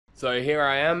So here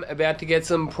I am about to get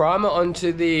some primer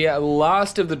onto the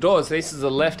last of the doors. This is the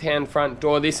left-hand front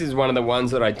door. This is one of the ones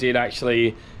that I did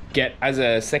actually get as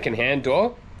a second-hand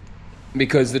door,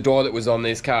 because the door that was on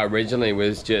this car originally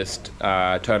was just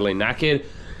totally knackered.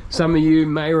 Some of you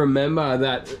may remember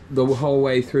that the whole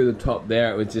way through the top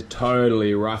there, it was just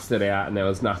totally rusted out and there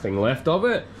was nothing left of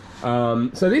it.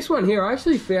 So this one here, I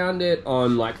actually found it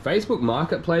on like Facebook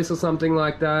Marketplace or something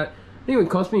like that. I think it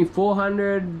would cost me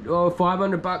 400 or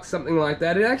 500 bucks, something like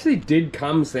that. It actually did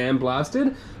come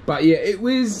sandblasted, but yeah,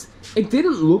 it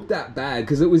didn't look that bad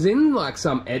because it was in like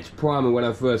some etch primer when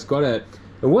I first got it.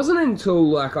 It wasn't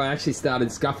until like I actually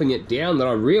started scuffing it down that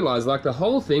I realized like the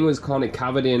whole thing was kind of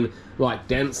covered in like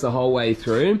dents the whole way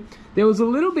through. There was a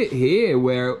little bit here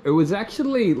where it was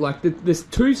actually like there's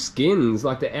two skins,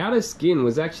 like the outer skin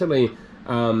was actually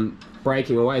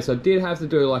breaking away, so I did have to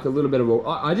do like a little bit of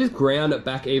I just ground it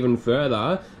back even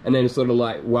further and then sort of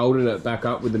like welded it back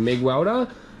up with the MIG welder.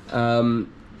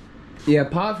 Yeah,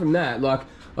 apart from that, like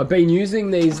I've been using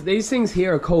these things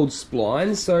here are called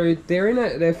splines, so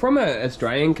they're from an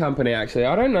Australian company actually.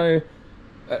 I don't know,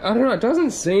 it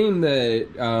doesn't seem that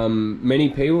many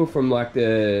people from like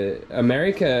the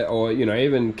America or you know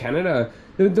even Canada,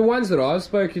 the ones that I've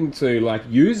spoken to like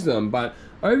use them, but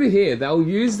over here they'll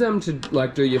use them to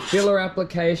like do your filler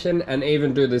application and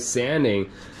even do the sanding.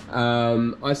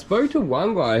 I spoke to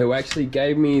one guy who actually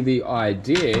gave me the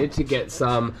idea to get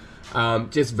some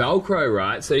just Velcro,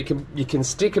 right? So you can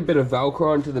stick a bit of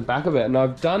Velcro onto the back of it, and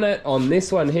I've done it on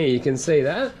this one here. You can see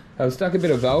that I've stuck a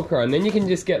bit of Velcro, and then you can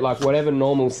just get like whatever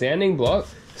normal sanding block,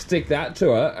 stick that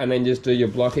to it, and then just do your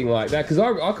blocking like that, because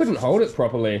I couldn't hold it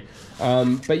properly.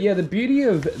 But yeah, the beauty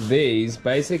of these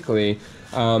basically,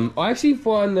 I actually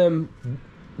find them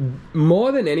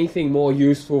more than anything more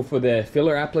useful for their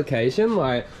filler application.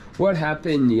 Like what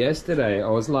happened yesterday,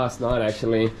 or was last night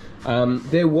actually,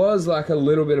 there was like a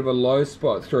little bit of a low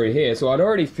spot through here. So I'd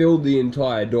already filled the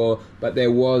entire door, but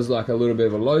there was like a little bit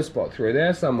of a low spot through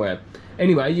there somewhere.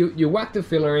 Anyway, you whack the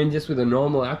filler in just with a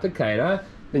normal applicator,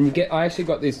 then you get, I actually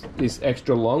got this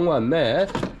extra long one there,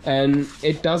 and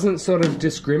it doesn't sort of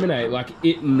discriminate, like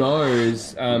it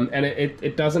knows, and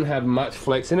it doesn't have much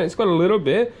flex in it. It's got a little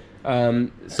bit,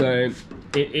 so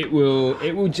it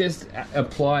will just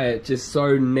apply it just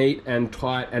so neat and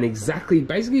tight and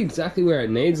basically exactly where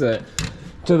it needs it,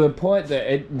 to the point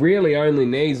that it really only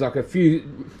needs like a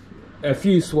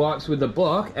few swipes with the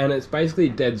block and it's basically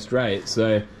dead straight.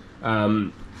 So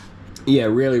yeah,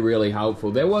 really helpful.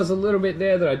 There was a little bit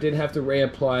there that I did have to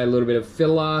reapply a little bit of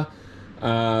filler,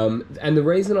 and the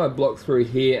reason I blocked through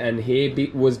here and here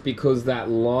was because that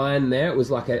line there,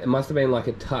 it must have been like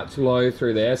a touch low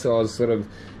through there, so I was sort of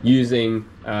using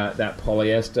that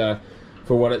polyester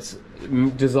for what it's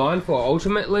designed for.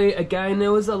 Ultimately, again,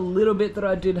 there was a little bit that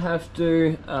I did have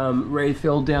to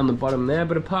refill down the bottom there,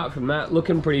 but apart from that,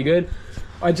 looking pretty good.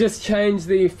 I just changed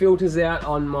the filters out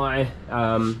on my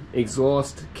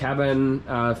exhaust cabin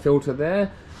filter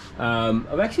there.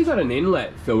 I've actually got an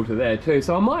inlet filter there too,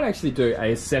 so I might actually do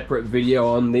a separate video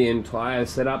on the entire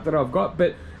setup that I've got,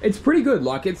 but it's pretty good.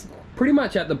 Like it's pretty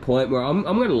much at the point where I'm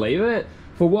going to leave it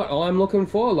for what I'm looking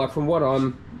for, like from what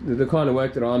the kind of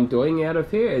work that I'm doing out of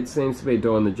here. It seems to be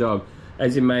doing the job.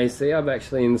 As you may see, I've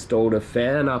actually installed a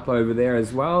fan up over there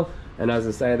as well. And as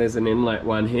I say, there's an inlet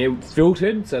one here,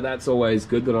 filtered, so that's always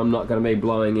good that I'm not going to be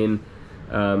blowing in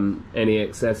any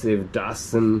excessive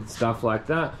dust and stuff like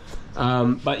that.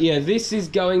 But yeah, this is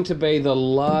going to be the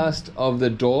last of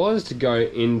the doors to go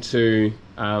into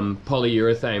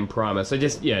polyurethane primer. So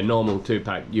just, yeah, normal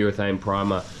 2-pack urethane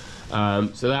primer.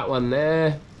 So that one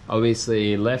there,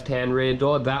 obviously left-hand rear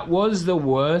door, that was the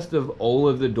worst of all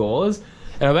of the doors.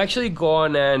 And I've actually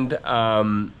gone and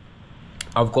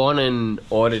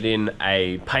ordered in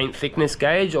a paint thickness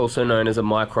gauge, also known as a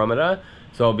micrometer,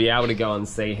 so I'll be able to go and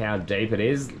see how deep it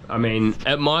is. I mean,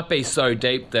 it might be so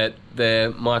deep that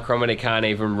the micrometer can't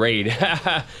even read,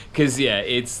 because yeah,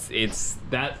 it's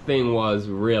that thing was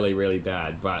really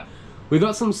bad. But we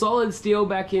got some solid steel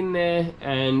back in there,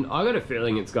 and I got a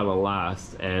feeling it's gonna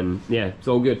last, and yeah, it's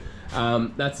all good.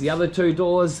 That's the other two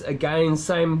doors, again,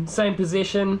 same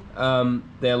position.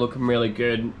 They're looking really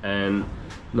good and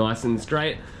nice and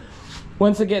straight.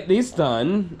 Once I get this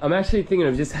done, I'm actually thinking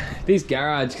of just this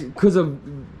garage, because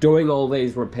of doing all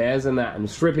these repairs and that and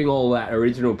stripping all that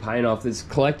original paint off, it's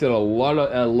collected a lot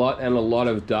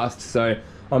of dust. So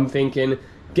I'm thinking,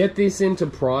 get this into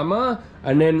primer,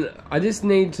 and then I just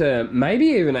need to maybe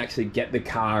even actually get the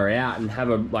car out and have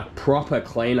a like proper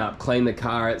cleanup, clean the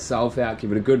car itself out,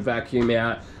 give it a good vacuum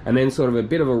out, and then sort of a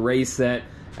bit of a reset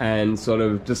and sort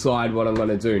of decide what I'm going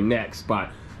to do next.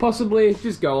 But possibly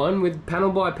just go on with panel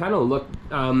by panel. Look,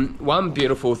 one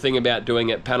beautiful thing about doing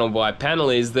it panel by panel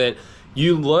is that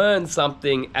you learn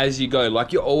something as you go.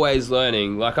 Like, you're always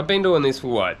learning. Like, I've been doing this for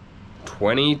what,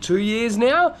 22 years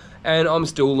now, and I'm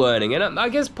still learning. And I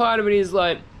guess part of it is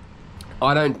like,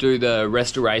 I don't do the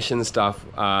restoration stuff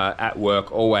at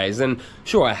work always, and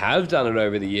sure, I have done it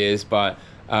over the years, but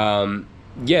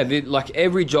yeah, like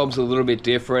every job's a little bit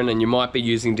different, and you might be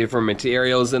using different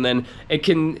materials, and then it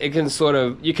can sort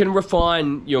of, you can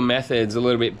refine your methods a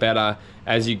little bit better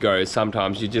as you go.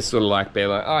 Sometimes you just sort of like be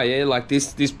like, oh yeah, like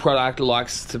this product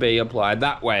likes to be applied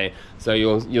that way, so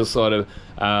you'll sort of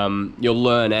you'll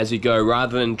learn as you go,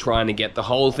 rather than trying to get the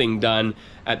whole thing done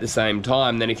at the same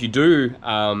time. Then if you do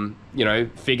you know,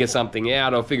 figure something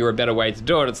out or figure a better way to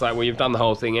do it, it's like, well, you've done the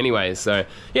whole thing anyway. So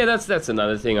yeah, that's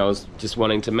another thing I was just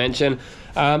wanting to mention.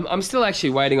 I'm still actually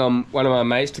waiting on one of my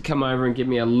mates to come over and give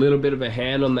me a little bit of a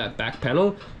hand on that back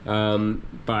panel,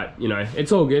 but you know,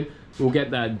 it's all good. We'll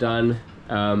get that done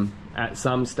at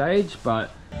some stage.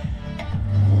 But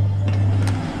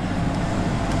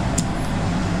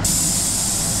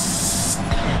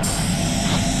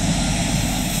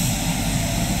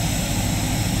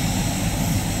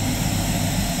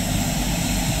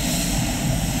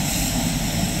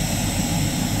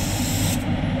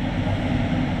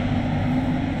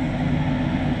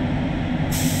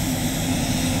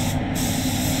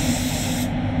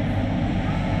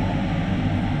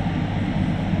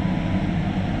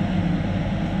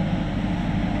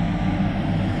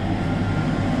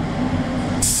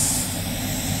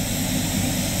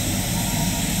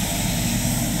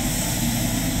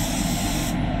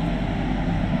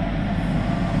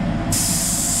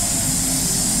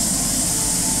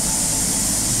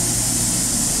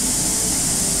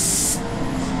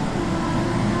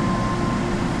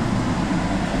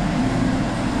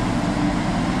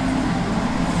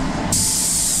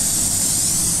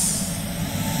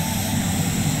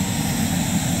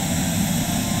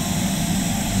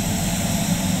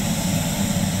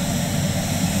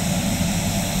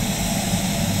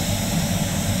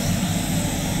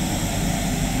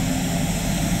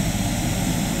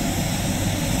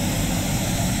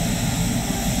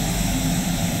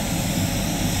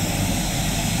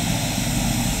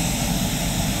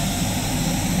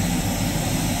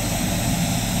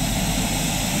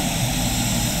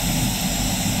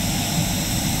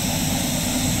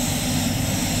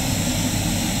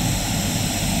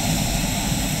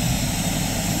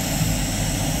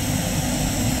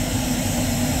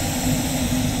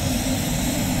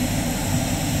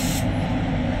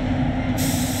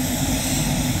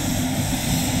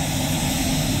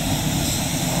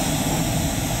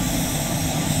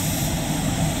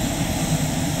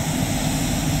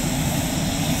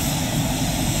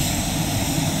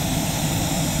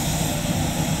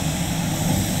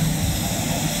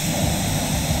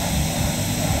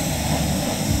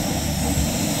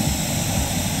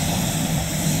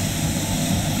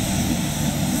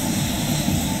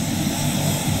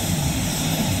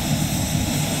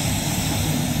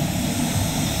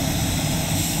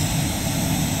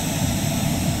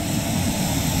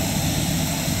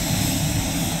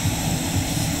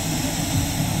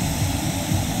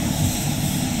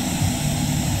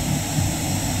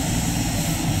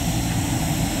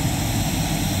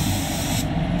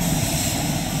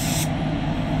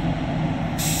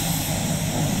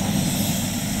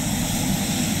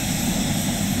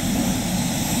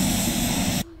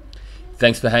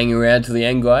thanks for hanging around to the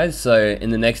end, guys. So in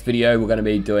the next video, we're going to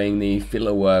be doing the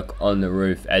filler work on the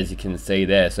roof, as you can see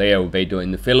there. So yeah, we'll be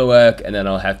doing the filler work, and then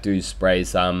I'll have to spray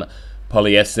some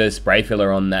polyester spray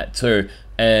filler on that too.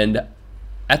 And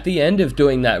at the end of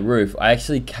doing that roof, I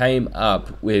actually came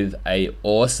up with a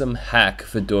awesome hack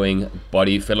for doing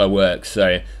body filler work.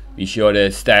 So be sure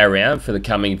to stay around for the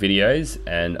coming videos,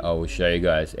 and I will show you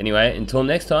guys. Anyway, until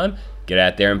next time, get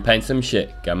out there and paint some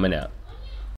shit. Gunman out.